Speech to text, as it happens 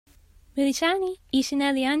Milichani,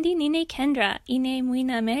 Ishinaliandi Nine Kendra, Ine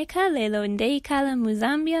Muina America, Lelo Ndei Kala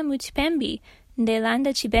Muzambia Muchpembi,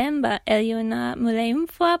 Ndelanda Chibemba, Eliona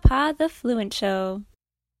Muleumfwa Pa The Fluent Show.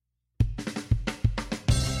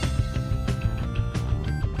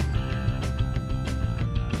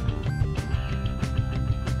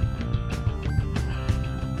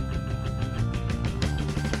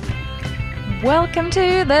 Welcome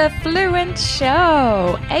to The Fluent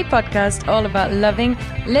Show, a podcast all about loving,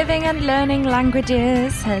 living and learning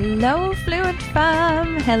languages. Hello, Fluent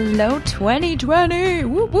fam. Hello, 2020.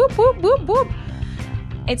 Whoop, whoop, whoop, whoop, whoop.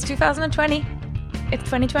 It's 2020. It's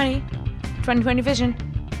 2020. 2020 vision.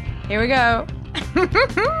 Here we go.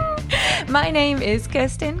 My name is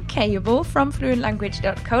Kirsten Cable from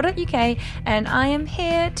fluentlanguage.co.uk, and I am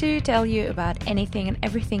here to tell you about anything and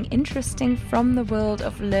everything interesting from the world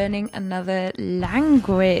of learning another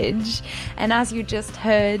language. And as you just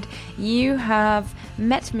heard, you have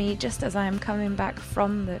met me just as I am coming back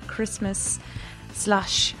from the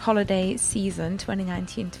Christmas/holiday season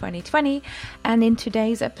 2019-2020, and in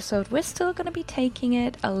today's episode we're still going to be taking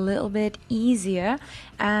it a little bit easier,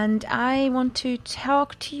 and I want to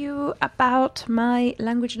talk to you about my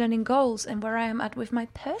language learning goals and where I am at with my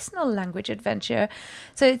personal language adventure.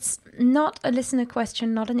 So it's not a listener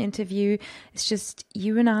question, not an interview, it's just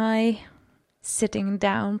you and I sitting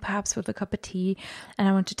down, perhaps with a cup of tea, and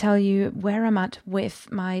I want to tell you where I'm at with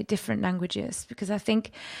my different languages, because I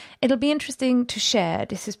think it'll be interesting to share.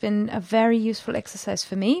 This has been a very useful exercise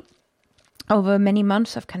for me. Over many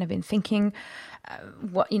months, I've kind of been thinking,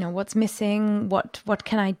 what's missing, what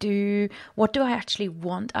can I do, what do I actually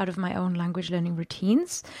want out of my own language learning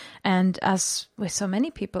routines? And as with so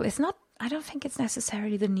many people, I don't think it's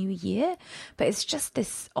necessarily the new year, but it's just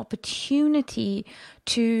this opportunity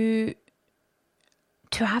to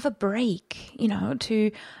have a break,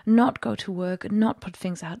 to not go to work, not put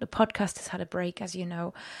things out. The podcast has had a break, as you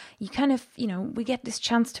know. You kind of, we get this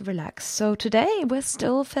chance to relax. So today we're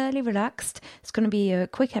still fairly relaxed. It's going to be a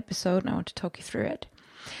quick episode, and I want to talk you through it.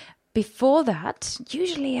 Before that,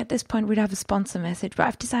 usually at this point we'd have a sponsor message, but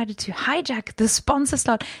I've decided to hijack the sponsor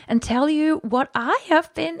slot and tell you what I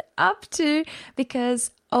have been up to,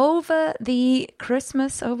 because over the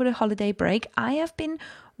holiday break, I have been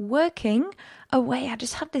working away. I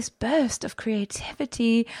just had this burst of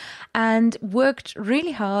creativity and worked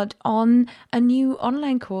really hard on a new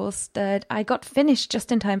online course that I got finished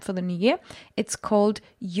just in time for the new year. It's called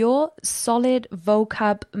Your Solid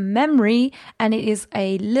Vocab Memory, and it is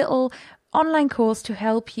a little online course to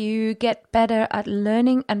help you get better at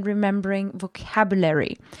learning and remembering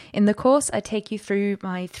vocabulary. In the course, I take you through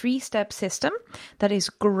my 3-step system that is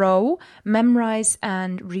grow, memorize,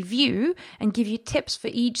 and review, and give you tips for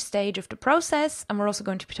each stage of the process. And we're also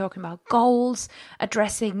going to be talking about goals,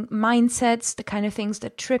 addressing mindsets, the kind of things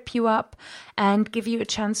that trip you up, and give you a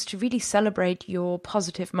chance to really celebrate your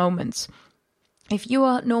positive moments. If you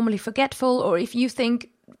are normally forgetful, or if you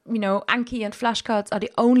think Anki and flashcards are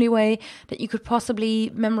the only way that you could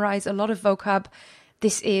possibly memorize a lot of vocab,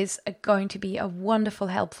 this is going to be a wonderful,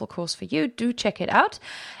 helpful course for you. Do check it out.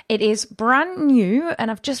 It is brand new, and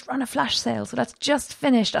I've just run a flash sale, so that's just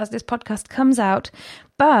finished as this podcast comes out.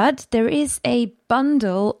 But there is a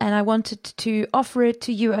bundle, and I wanted to offer it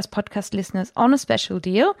to you as podcast listeners on a special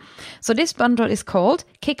deal. So this bundle is called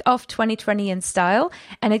Kick Off 2020 in Style,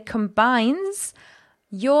 and it combines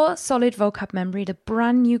Your Solid Vocab Memory, the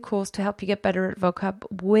brand new course to help you get better at vocab,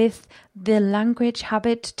 with the Language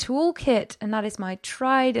Habit Toolkit. And that is my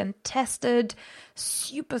tried and tested,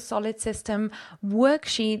 super solid system,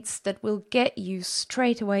 worksheets that will get you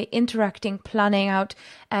straight away interacting, planning out,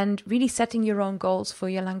 and really setting your own goals for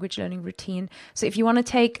your language learning routine. So if you want to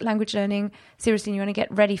take language learning seriously and you want to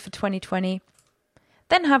get ready for 2020,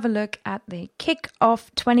 then have a look at the Kick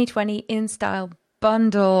Off 2020 in Style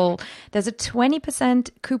bundle. There's a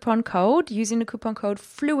 20% coupon code using the coupon code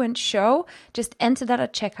FluentShow. Just enter that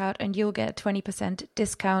at checkout and you'll get a 20%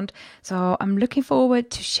 discount. So I'm looking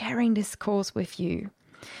forward to sharing this course with you.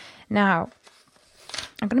 Now,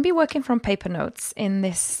 I'm going to be working from paper notes in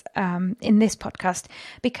this podcast,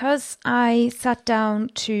 because I sat down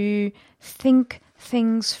to think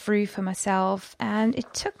things through for myself, and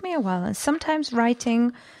it took me a while. And sometimes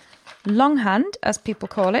writing longhand, as people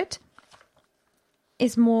call it,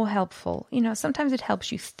 is more helpful. Sometimes it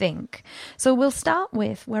helps you think. So we'll start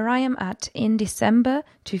with where I am at in December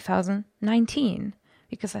 2019,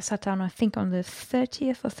 because I sat down, I think, on the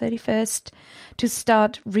 30th or 31st to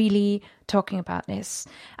start really talking about this.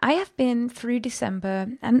 I have been through December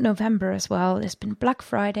and November as well. There's been Black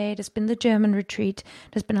Friday, there's been the German retreat,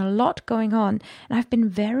 there's been a lot going on, and I've been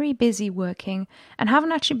very busy working and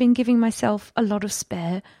haven't actually been giving myself a lot of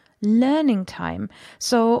spare learning time.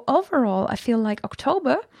 So overall, I feel like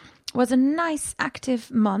October was a nice active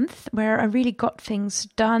month where I really got things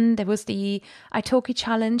done. There was the Italki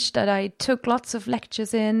challenge that I took lots of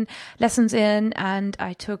lessons in, and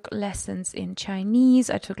I took lessons in Chinese,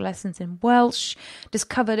 I took lessons in Welsh,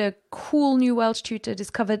 discovered a cool new Welsh tutor,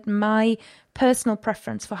 discovered my personal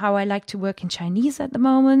preference for how I like to work in Chinese at the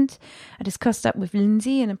moment. I discussed that with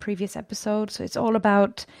Lindsay in a previous episode. So it's all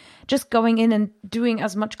about just going in and doing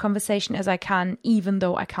as much conversation as I can, even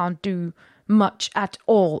though I can't do much at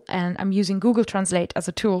all, and I'm using Google Translate as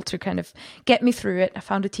a tool to kind of get me through it. I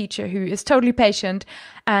found a teacher who is totally patient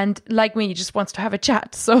and, like me, just wants to have a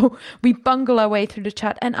chat, so we bungle our way through the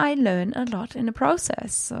chat, and I learn a lot in the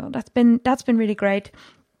process. So that's been really great.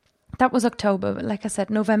 That was October. But like I said,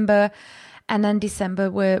 November and then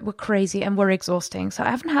December were crazy and were exhausting, so I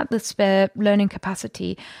haven't had the spare learning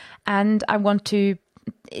capacity, and I want to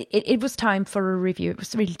it was time for a review. It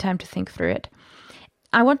was really time to think through it.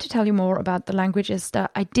 I want to tell you more about the languages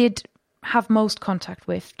that I did have most contact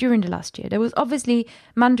with during the last year. There was obviously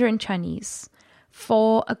Mandarin Chinese.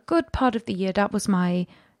 For a good part of the year, that was my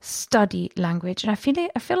study language. And I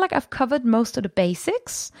feel like I've covered most of the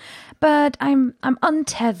basics, but I'm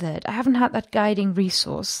untethered. I haven't had that guiding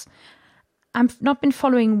resource. I've not been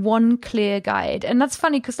following one clear guide. And that's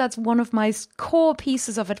funny because that's one of my core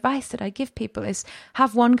pieces of advice that I give people is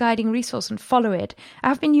have one guiding resource and follow it.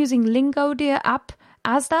 I've been using Lingodeer app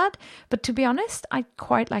as that, but to be honest, I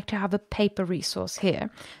quite like to have a paper resource here.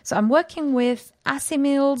 So I'm working with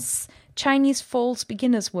Asimil's Chinese Falls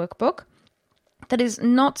Beginners Workbook. That is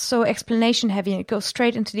not so explanation heavy, and it goes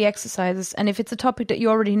straight into the exercises. And if it's a topic that you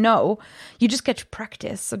already know, you just get to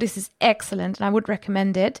practice. So this is excellent, and I would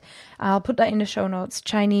recommend it. I'll put that in the show notes.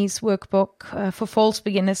 Chinese Workbook for False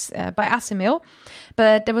Beginners by Asimil.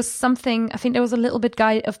 But there was something, I think there was a little bit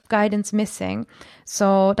of guidance missing.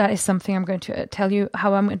 So that is something I'm going to tell you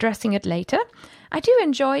how I'm addressing it later. I do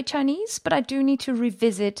enjoy Chinese, but I do need to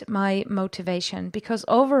revisit my motivation because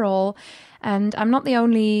overall, and I'm not the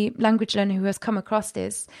only language learner who has come across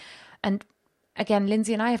this, and again,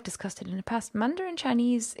 Lindsay and I have discussed it in the past, Mandarin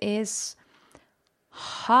Chinese is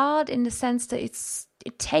hard in the sense that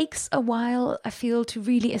it takes a while, I feel, to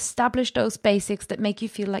really establish those basics that make you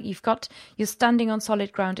feel like you're standing on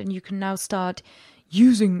solid ground and you can now start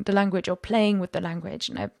using the language or playing with the language.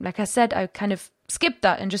 And like I said, I kind of skipped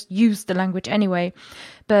that and just used the language anyway.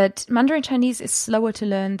 But Mandarin Chinese is slower to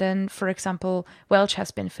learn than, for example, Welsh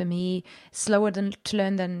has been for me, slower to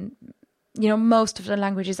learn than, most of the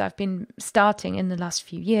languages I've been starting in the last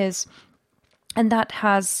few years. And that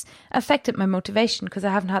has affected my motivation because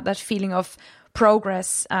I haven't had that feeling of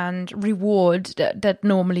progress and reward that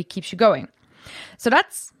normally keeps you going. So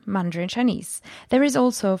that's Mandarin Chinese. There is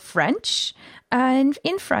also French. And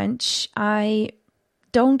in French, I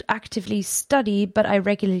don't actively study, but I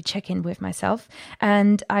regularly check in with myself.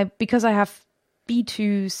 And because I have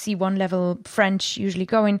B2, C1 level French usually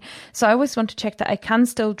going, so I always want to check that I can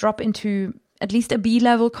still drop into at least a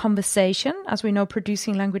B-level conversation. As we know,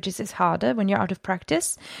 producing languages is harder when you're out of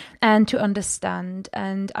practice and to understand.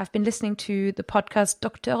 And I've been listening to the podcast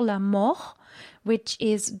Docteur La Mort, which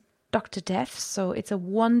is Dr. Death. So it's a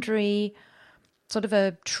Wondery, sort of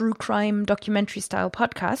a true crime documentary style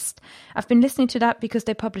podcast. I've been listening to that because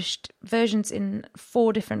they published versions in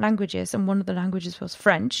 4 different languages, and one of the languages was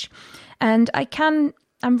French. And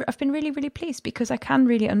I've been really, really pleased because I can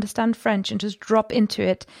really understand French and just drop into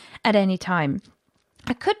it at any time.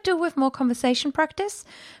 I could do with more conversation practice,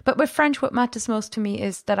 but with French, what matters most to me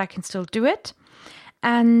is that I can still do it.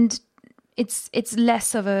 And it's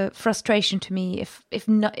less of a frustration to me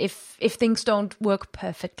if things don't work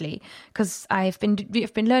perfectly, because I've been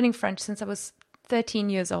learning French since I was 13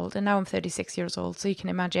 years old, and now I'm 36 years old. So you can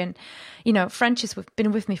imagine, French has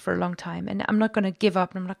been with me for a long time, and I'm not going to give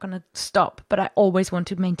up and I'm not going to stop, but I always want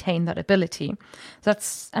to maintain that ability.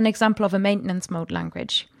 That's an example of a maintenance mode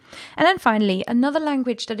language. And then finally, another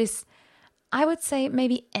language that is, I would say,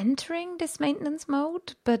 maybe entering this maintenance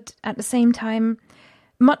mode, but at the same time,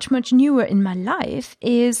 much, much newer in my life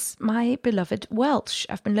is my beloved Welsh.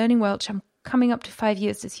 I've been learning Welsh. I'm coming up to 5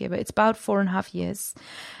 years this year, but it's about 4.5 years.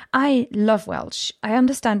 I love Welsh. I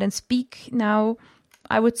understand and speak now,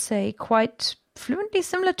 I would say, quite fluently,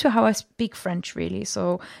 similar to how I speak French, really.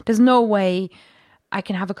 So there's no way I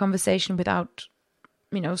can have a conversation without,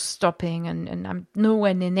 stopping, and I'm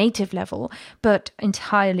nowhere near native level, but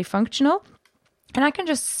entirely functional. And I can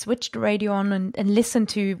just switch the radio on and listen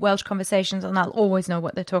to Welsh conversations, and I'll always know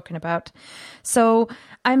what they're talking about. So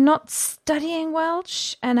I'm not studying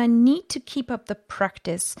Welsh, and I need to keep up the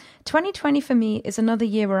practice. 2020 for me is another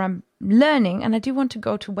year where I'm learning, and I do want to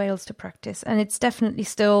go to Wales to practice. And it's definitely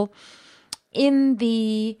still in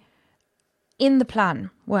the plan,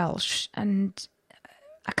 Welsh. And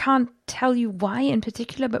I can't tell you why in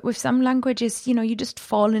particular, but with some languages, you just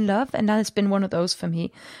fall in love, and that has been one of those for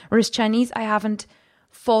me. Whereas Chinese, I haven't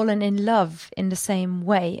fallen in love in the same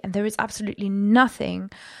way. And there is absolutely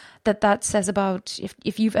nothing that says about,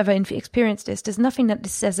 if you've ever experienced this, there's nothing that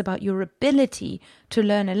this says about your ability to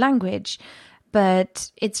learn a language,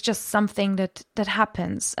 but it's just something that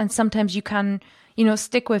happens. And sometimes you can,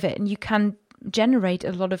 stick with it, and you can generate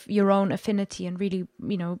a lot of your own affinity and really,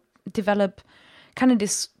 develop kind of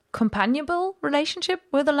this companionable relationship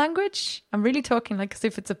with a language. I'm really talking like as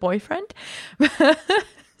if it's a boyfriend.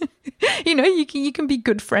 You can be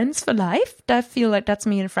good friends for life. I feel like that's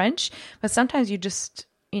me in French. But sometimes you just,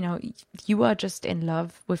 you are just in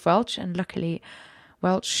love with Welsh. And luckily,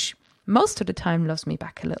 Welsh most of the time loves me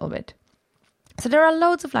back a little bit. So there are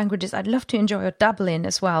loads of languages I'd love to enjoy or dabble in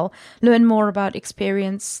as well. Learn more about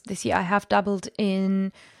experience. This year I have dabbled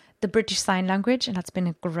in the British Sign Language, and that's been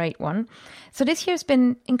a great one. So this year's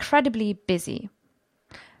been incredibly busy.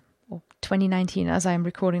 2019, as I'm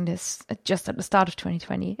recording this, just at the start of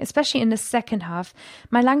 2020, especially in the second half,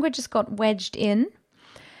 my languages got wedged in.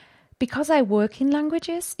 Because I work in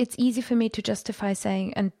languages, it's easy for me to justify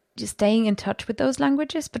saying and just staying in touch with those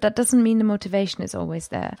languages, but that doesn't mean the motivation is always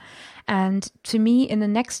there. And to me, in the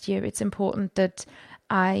next year, it's important that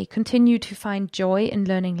I continue to find joy in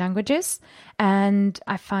learning languages, and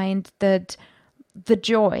I find that the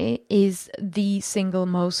joy is the single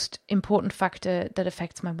most important factor that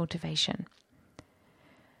affects my motivation.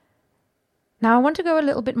 Now, I want to go a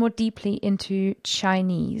little bit more deeply into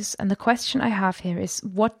Chinese, and the question I have here is,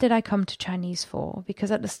 what did I come to Chinese for?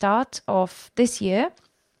 Because at the start of this year,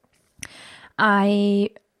 I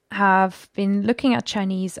have been looking at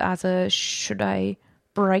Chinese as a should I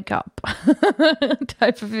break up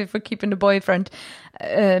type of, if we're keeping the boyfriend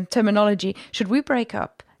terminology. Should we break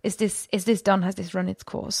up? Is this done? Has this run its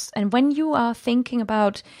course? And when you are thinking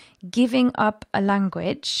about giving up a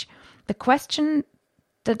language, the question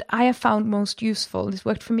that I have found most useful, this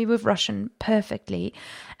worked for me with Russian perfectly,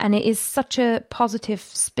 and it is such a positive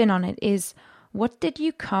spin on it, is what did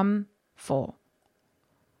you come for?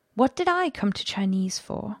 What did I come to Chinese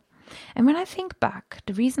for? And when I think back,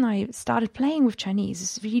 the reason I started playing with Chinese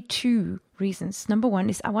is really two reasons. Number one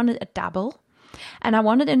is I wanted a dabble, and I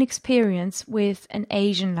wanted an experience with an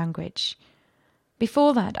Asian language.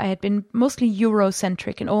 Before that, I had been mostly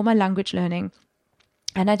Eurocentric in all my language learning,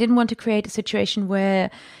 and I didn't want to create a situation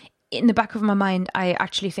where in the back of my mind, I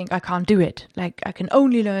actually think I can't do it. Like, I can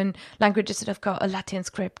only learn languages that have got a Latin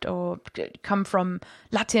script or come from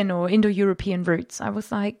Latin or Indo-European roots. I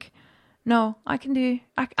was like, no,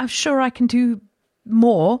 I'm sure I can do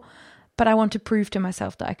more, but I want to prove to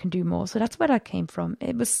myself that I can do more. So that's where that came from.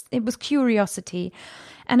 It was curiosity.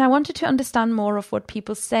 And I wanted to understand more of what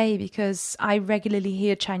people say, because I regularly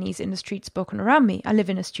hear Chinese in the street spoken around me. I live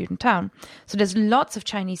in a student town, so there's lots of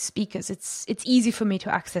Chinese speakers. It's easy for me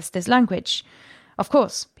to access this language, of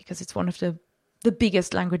course, because it's one of the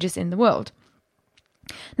biggest languages in the world.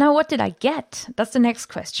 Now, what did I get? That's the next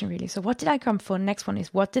question, really. So what did I come for? The next one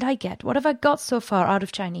is, what did I get? What have I got so far out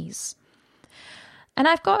of Chinese? And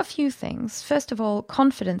I've got a few things. First of all,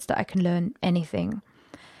 confidence that I can learn anything.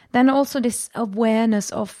 Then also this awareness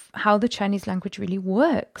of how the Chinese language really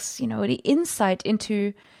works, the insight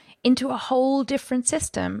into a whole different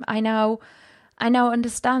system. I now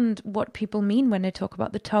understand what people mean when they talk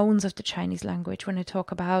about the tones of the Chinese language, when they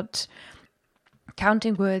talk about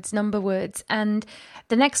counting words, number words. And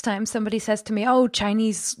the next time somebody says to me, oh,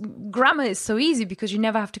 Chinese grammar is so easy because you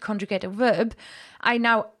never have to conjugate a verb, I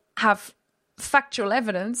now have factual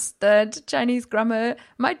evidence that Chinese grammar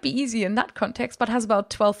might be easy in that context, but has about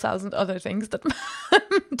 12,000 other things that,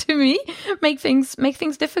 to me, make things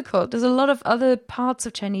difficult. There's a lot of other parts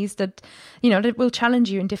of Chinese that, that will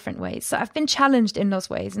challenge you in different ways. So I've been challenged in those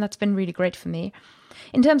ways, and that's been really great for me.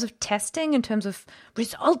 In terms of testing, in terms of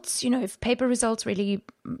results, if paper results really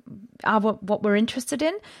are what we're interested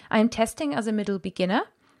in, I am testing as a middle beginner.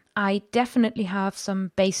 I definitely have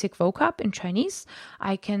some basic vocab in Chinese.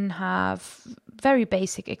 I can have very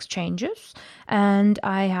basic exchanges, and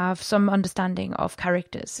I have some understanding of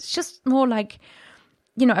characters. It's just more like,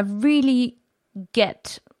 I really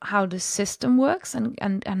get how the system works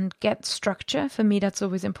and get structure. For me, that's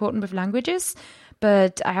always important with languages,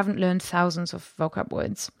 but I haven't learned thousands of vocab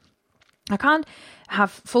words. I can't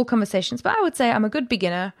have full conversations, but I would say I'm a good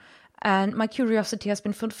beginner and my curiosity has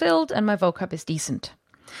been fulfilled and my vocab is decent.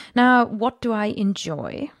 Now, what do I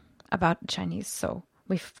enjoy about Chinese? So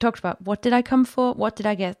we've talked about what did I come for? What did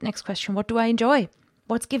I get? Next question, what do I enjoy?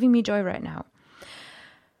 What's giving me joy right now?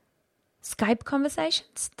 Skype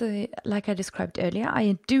conversations, like I described earlier,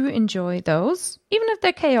 I do enjoy those. Even if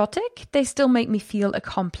they're chaotic, they still make me feel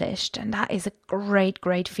accomplished. And that is a great,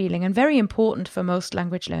 great feeling and very important for most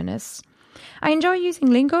language learners. I enjoy using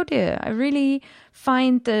Lingodeer. I really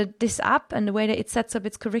find this app and the way that it sets up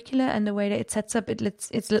its curricula and the way that it sets up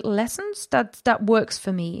its little lessons, that works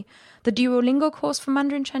for me. The Duolingo course for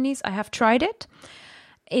Mandarin Chinese, I have tried it.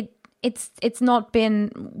 It's not been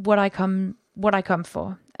what I come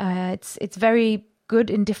for. It's very good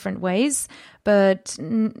in different ways, but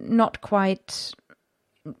not quite.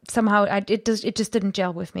 Somehow it just didn't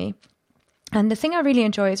gel with me. And the thing I really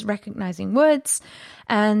enjoy is recognizing words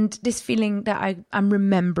and this feeling that I'm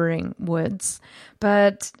remembering words.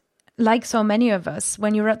 But like so many of us,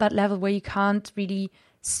 when you're at that level where you can't really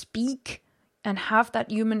speak and have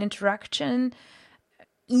that human interaction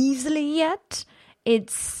easily yet,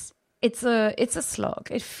 it's a slog.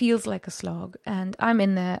 It feels like a slog. And I'm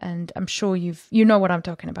in there and I'm sure you know what I'm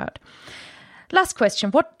talking about. Last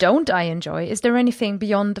question, what don't I enjoy? Is there anything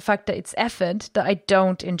beyond the fact that it's effort that I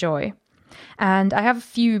don't enjoy? And I have a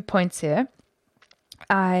few points here.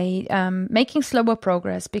 I am making slower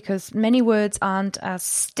progress because many words aren't as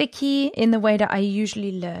sticky in the way that I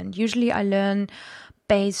usually learn. Usually I learn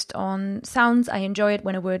based on sounds. I enjoy it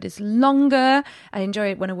when a word is longer. I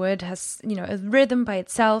enjoy it when a word has, a rhythm by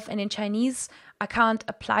itself. And in Chinese, I can't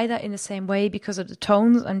apply that in the same way because of the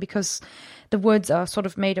tones and because the words are sort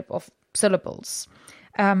of made up of syllables.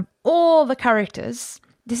 All the characters,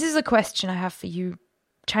 this is a question I have for you,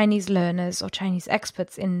 Chinese learners or Chinese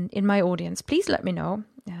experts in my audience. Please let me know.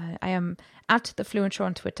 I am at The Fluent Show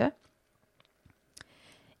on Twitter.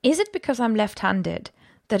 Is it because I'm left-handed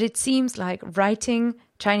that it seems like writing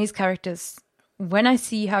Chinese characters, when I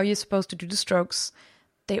see how you're supposed to do the strokes,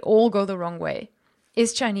 they all go the wrong way?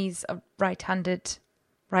 Is Chinese a right-handed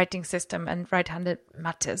writing system and right-handed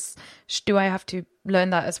matters? Do I have to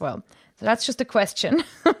learn that as well? So that's just a question.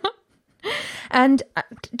 And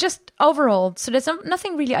just overall, so there's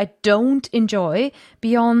nothing really I don't enjoy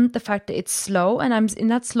beyond the fact that it's slow and I'm in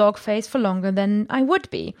that slog phase for longer than I would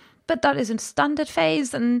be. But that is a standard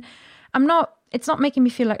phase and it's not making me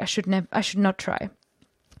feel like I should not try.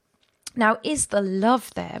 Now, is the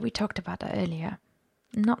love there? We talked about that earlier.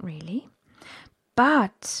 Not really.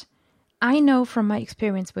 But I know from my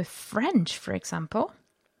experience with French, for example,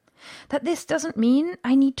 that this doesn't mean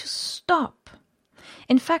I need to stop.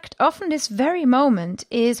 In fact, often this very moment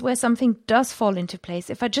is where something does fall into place.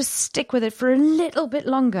 If I just stick with it for a little bit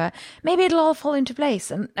longer, maybe it'll all fall into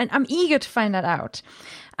place. And I'm eager to find that out.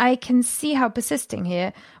 I can see how persisting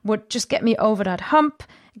here would just get me over that hump,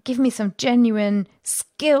 give me some genuine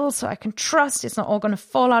skills so I can trust it's not all going to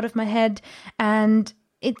fall out of my head. And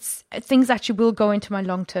things actually will go into my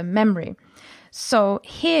long-term memory. So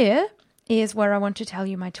here is where I want to tell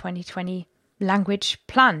you my 2020 language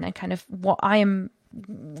plan and kind of what I am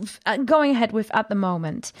going ahead with at the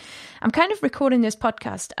moment. I'm kind of recording this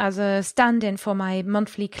podcast as a stand-in for my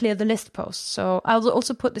monthly Clear the List post. So I'll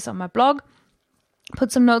also put this on my blog,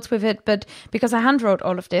 put some notes with it, but because I hand wrote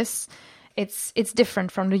all of this, it's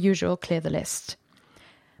different from the usual Clear the List.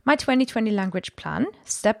 My 2020 language plan,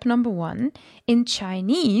 step number 1, in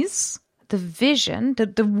Chinese, the vision,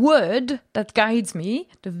 the word that guides me,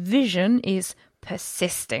 the vision is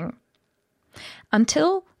persisting.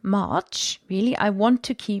 Until March, really, I want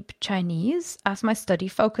to keep Chinese as my study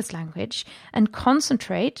focus language and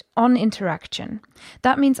concentrate on interaction.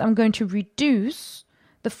 That means I'm going to reduce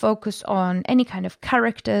the focus on any kind of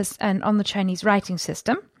characters and on the Chinese writing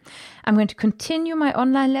system. I'm going to continue my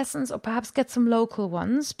online lessons or perhaps get some local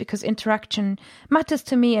ones because interaction matters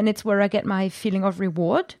to me and it's where I get my feeling of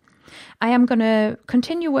reward. I am going to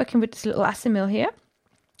continue working with this little Asimil here.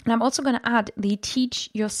 And I'm also going to add the Teach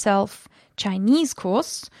Yourself Chinese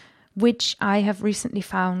course, which I have recently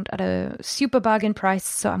found at a super bargain price.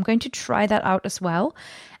 So I'm going to try that out as well.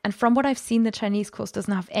 And from what I've seen, the Chinese course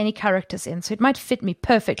doesn't have any characters in, so it might fit me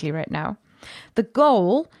perfectly right now. The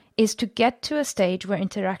goal is to get to a stage where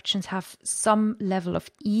interactions have some level of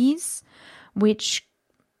ease, which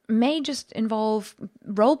may just involve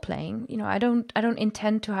role playing. I don't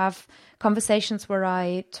intend to have conversations where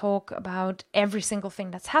I talk about every single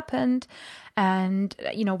thing that's happened. and,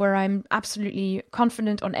 where I'm absolutely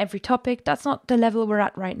confident on every topic. That's not the level we're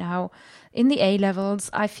at right now. In the A levels,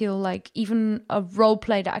 I feel like even a role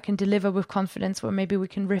play that I can deliver with confidence, where maybe we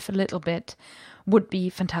can riff a little bit, would be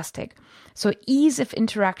fantastic. So ease of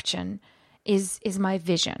interaction is my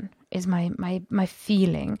vision, is my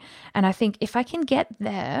feeling. And I think if I can get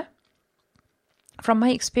there, from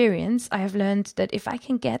my experience, I have learned that if I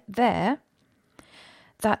can get there,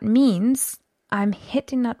 that means I'm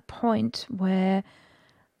hitting that point where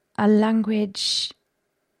a language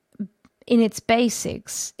in its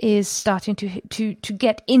basics is starting to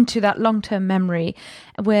get into that long-term memory,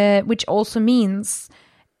 which also means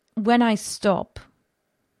when I stop,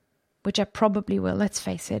 which I probably will, let's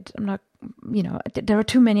face it, I'm not, there are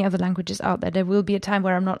too many other languages out there. There will be a time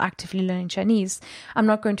where I'm not actively learning Chinese. I'm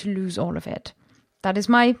not going to lose all of it. That is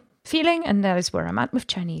my feeling, and that is where I'm at with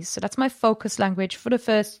Chinese. So that's my focus language for the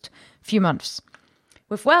first few months.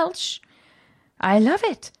 With Welsh, I love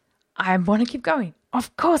it. I want to keep going.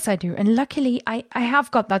 Of course I do. And luckily, I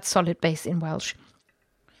have got that solid base in Welsh.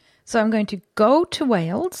 So I'm going to go to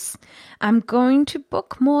Wales. I'm going to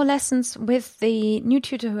book more lessons with the new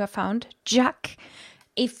tutor who I found, Jack.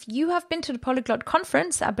 If you have been to the Polyglot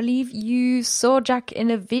Conference, I believe you saw Jack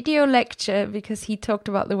in a video lecture because he talked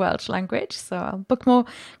about the Welsh language. So I'll book more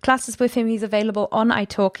classes with him. He's available on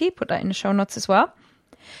italki. Put that in the show notes as well.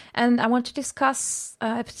 And I want to discuss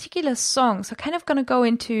a particular song. So kind of going to go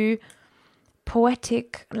into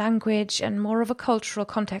poetic language and more of a cultural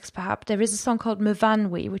context, perhaps. There is a song called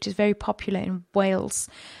Myfanwy, which is very popular in Wales.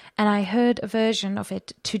 And I heard a version of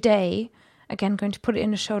it today. Again, going to put it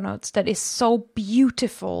in the show notes, that is so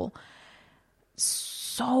beautiful.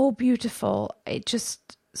 So beautiful. It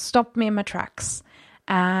just stopped me in my tracks.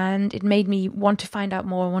 And it made me want to find out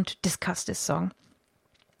more, want to discuss this song.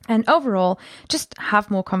 And overall, just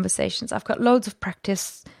have more conversations. I've got loads of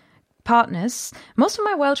practice partners. Most of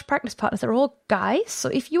my Welsh practice partners are all guys. So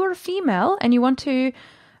if you are a female and you want to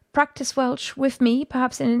practice Welsh with me,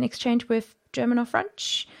 perhaps in an exchange with German or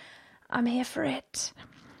French, I'm here for it.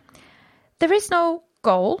 There is no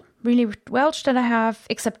goal, really, with Welsh that I have,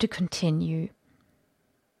 except to continue.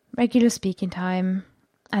 Regular speaking time.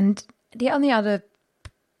 And the only other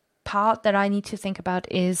part that I need to think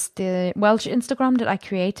about is the Welsh Instagram that I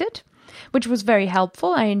created, which was very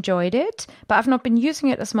helpful. I enjoyed it, but I've not been using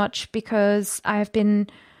it as much because I've been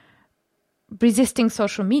resisting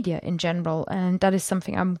social media in general. And that is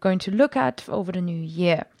something I'm going to look at over the new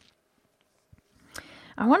year.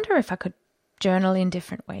 I wonder if I could journal in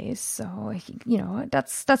different ways. So,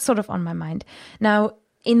 that's sort of on my mind. Now,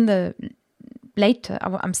 in the later,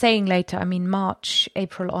 I'm saying later, I mean March,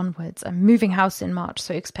 April onwards. I'm moving house in March,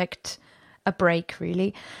 so expect a break,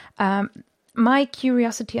 really. My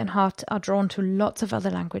curiosity and heart are drawn to lots of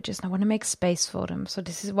other languages, and I want to make space for them. So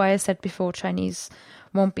this is why I said before, Chinese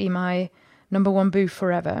won't be my number one boo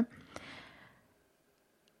forever.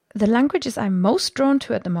 The languages I'm most drawn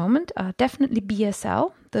to at the moment are definitely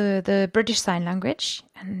BSL, the British Sign Language.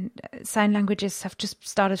 And sign languages have just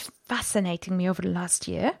started fascinating me over the last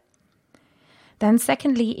year. Then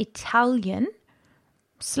secondly, Italian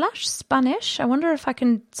 / Spanish. I wonder if I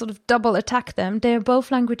can sort of double attack them. They're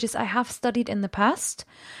both languages I have studied in the past.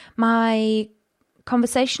 My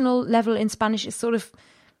conversational level in Spanish is sort of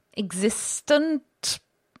existent,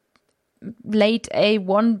 late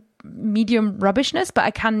A1, medium rubbishness, but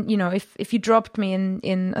I can, if you dropped me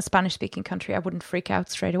in a Spanish-speaking country, I wouldn't freak out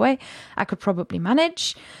straight away. I could probably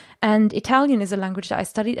manage. And Italian is a language that I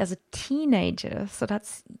studied as a teenager. So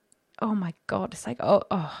that's, oh my God, it's like, oh,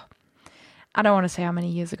 I don't want to say how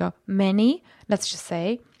many years ago. Many, let's just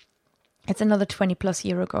say. It's another 20 plus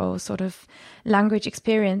year ago sort of language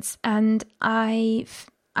experience. And I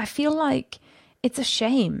feel like it's a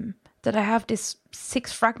shame that I have this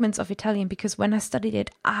 6 fragments of Italian, because when I studied it,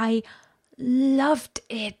 I loved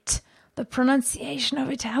it. The pronunciation of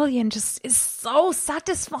Italian just is so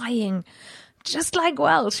satisfying. Just like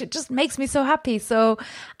Welsh, it just makes me so happy. So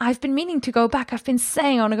I've been meaning to go back. I've been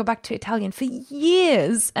saying I want to go back to Italian for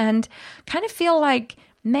years and kind of feel like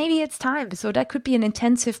maybe it's time. So that could be an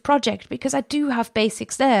intensive project because I do have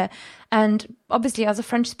basics there. And obviously as a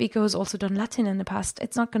French speaker who's also done Latin in the past,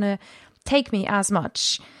 it's not going to take me as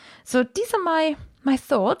much. So these are my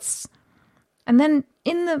thoughts. And then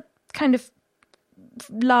in the kind of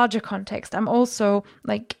larger context, I'm also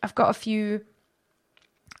like, I've got a few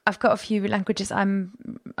languages I don't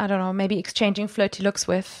know, maybe exchanging flirty looks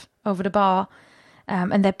with over the bar.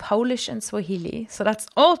 And they're Polish and Swahili. So that's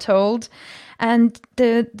all told. And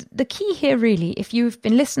the key here really, if you've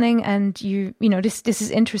been listening and this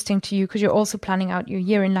is interesting to you because you're also planning out your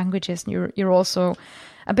year in languages and you're also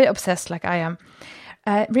a bit obsessed like I am.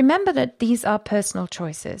 Remember that these are personal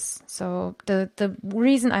choices. So the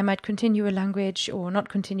reason I might continue a language or not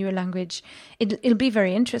continue a language, it'll be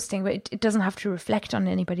very interesting, but it doesn't have to reflect on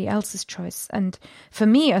anybody else's choice. And for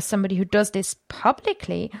me, as somebody who does this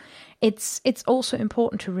publicly, it's also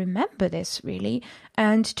important to remember this, really,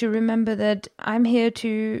 and to remember that I'm here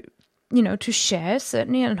to, to share,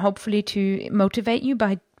 certainly, and hopefully to motivate you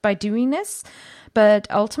by doing this. But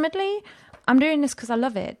ultimately, I'm doing this because I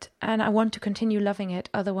love it and I want to continue loving it.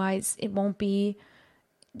 Otherwise, it won't be.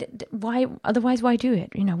 Why do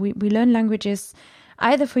it? We learn languages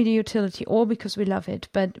either for the utility or because we love it.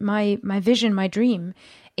 But my vision, my dream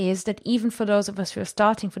is that even for those of us who are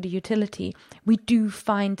starting for the utility, we do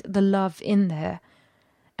find the love in there.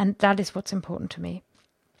 And that is what's important to me.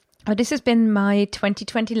 This has been my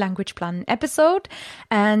 2020 language plan episode,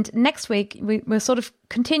 and next week we're sort of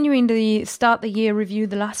continuing the start the year review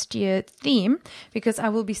the last year theme, because I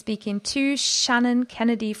will be speaking to Shannon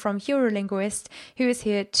Kennedy from Eurolinguist, who is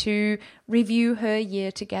here to review her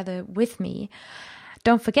year together with me.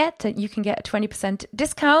 Don't forget that you can get a 20%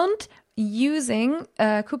 discount using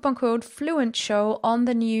coupon code FluentShow on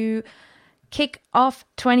the new Kick Off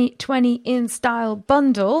 2020 in Style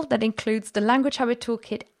bundle that includes the Language Habit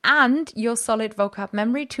Toolkit and your Solid Vocab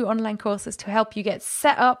Memory, 2 online courses to help you get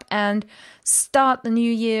set up and start the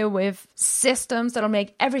new year with systems that'll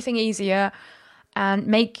make everything easier and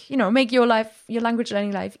make your language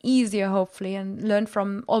learning life easier, hopefully, and learn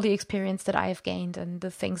from all the experience that I have gained and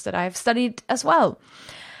the things that I've studied as well.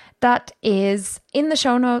 That is in the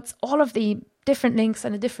show notes. All of the different links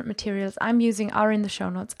and the different materials I'm using are in the show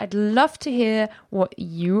notes. I'd love to hear what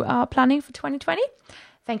you are planning for 2020.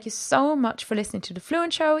 Thank you so much for listening to The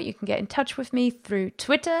Fluent Show. You can get in touch with me through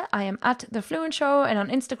Twitter. I am at The Fluent Show, and on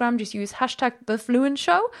Instagram, just use hashtag The Fluent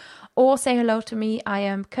Show, or say hello to me. I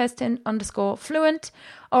am Kirsten_Fluent.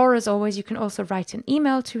 Or as always, you can also write an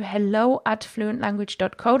email to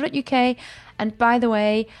hello@fluentlanguage.co.uk. And by the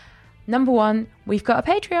way, number 1, we've got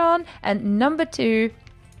a Patreon, and number 2,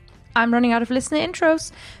 I'm running out of listener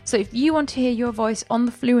intros. So if you want to hear your voice on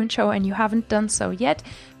The Fluent Show and you haven't done so yet,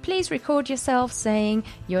 please record yourself saying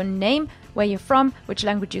your name, where you're from, which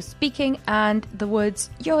language you're speaking, and the words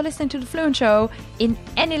 "you're listening to The Fluent Show" in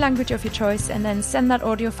any language of your choice, and then send that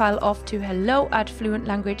audio file off to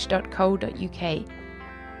hello@fluentlanguage.co.uk.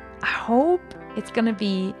 I hope it's going to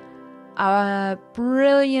be a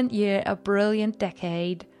brilliant year, a brilliant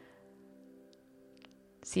decade.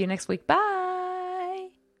 See you next week. Bye.